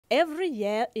Every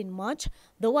year in March,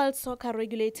 the World Soccer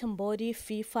regulating body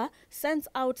FIFA sends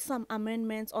out some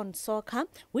amendments on soccer,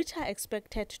 which are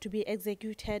expected to be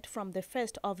executed from the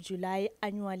 1st of July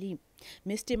annually.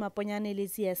 Mr. Maponyane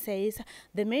Lizia says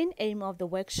the main aim of the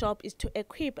workshop is to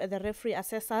equip the referee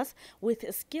assessors with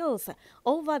skills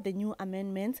over the new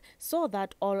amendments so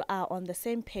that all are on the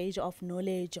same page of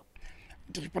knowledge.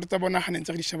 Report tsa bona ha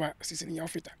ntse re di sheba season ya ho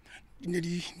feta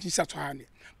di sa tshwane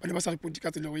ba ne ba sa report ka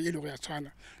tsela e le ya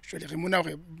tshwana jwale re mona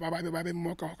hore ba be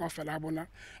mmoka ka fela bona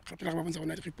re phela ba bontsha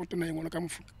bona di report na engwe ka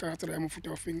mofuta ka tsela ya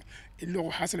mofuta ofeng e le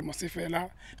hore ha se le mo se fela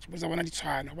re botsa bona di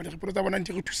tshwana ba di report tsa bona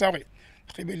di re thusa hore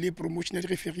re be le promotion ya di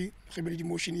referee re be le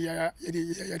demotion ya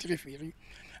di referee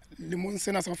le mon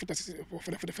sena sa ho feta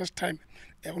for the first time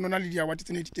ho nona le di award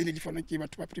tsene di fana ke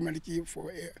batho ba Premier League for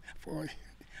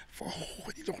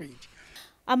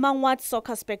Among what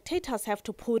soccer spectators have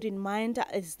to put in mind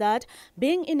is that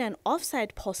being in an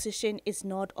offside position is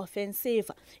not offensive.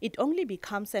 It only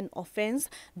becomes an offense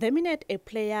the minute a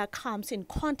player comes in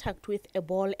contact with a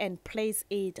ball and plays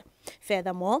it.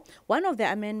 Furthermore, one of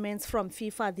the amendments from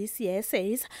FIFA this year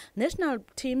says national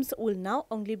teams will now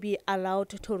only be allowed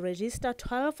to register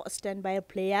 12 standby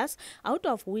players, out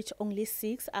of which only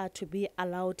 6 are to be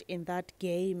allowed in that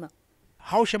game.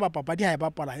 How sheba papadi ha e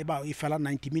bapala e ba e fela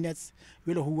 90 minutes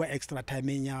we le ho extra time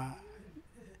ya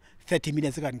 30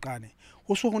 minutes ka nqane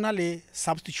ho so hona le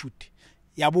substitute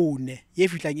ya bone ye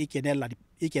fitlang e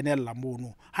kenella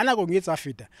mono hana go ngetsa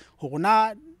feta ho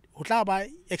rona ho tla ba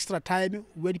extra time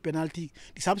we di penalty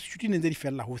di substitute ne di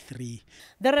fella ho 3.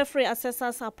 The referee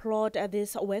assessors applaud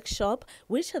this workshop,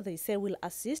 which they say will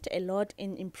assist a lot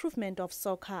in improvement of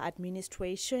soccer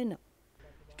administration.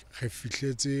 Re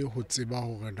fihletse ho tseba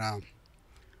hore na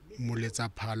moletsa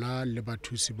phala le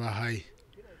bathusi ba hae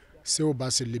seo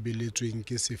ba se lebeletsweng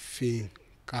ke sefeng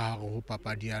ka hare ho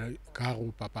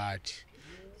papadi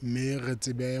mme re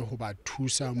tsebe ho ba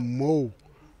thusa moo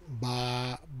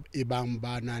ba ebang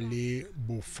ba na le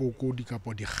bofokodi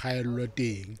kapo di kgaello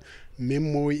teng mme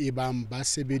moo ebang ba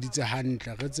sebeditse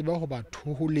hantle re tsebe ho ba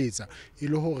thoholetsa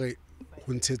ile hore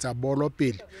ho ntshetsa bolo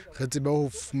pele re tsebe ho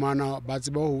fumana ba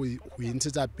tsebe ho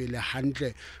ntshetsa pele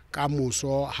hantle ka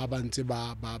moso ha ba ntse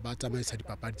ba tsamaisa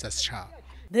dipapadi tsa setjhaba.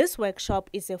 This workshop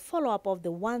is a follow-up of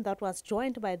the one that was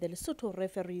joined by the Lesotho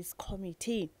Referees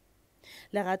Committee.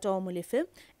 Lerato Molefe,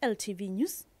 LTV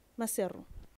News, Maseru.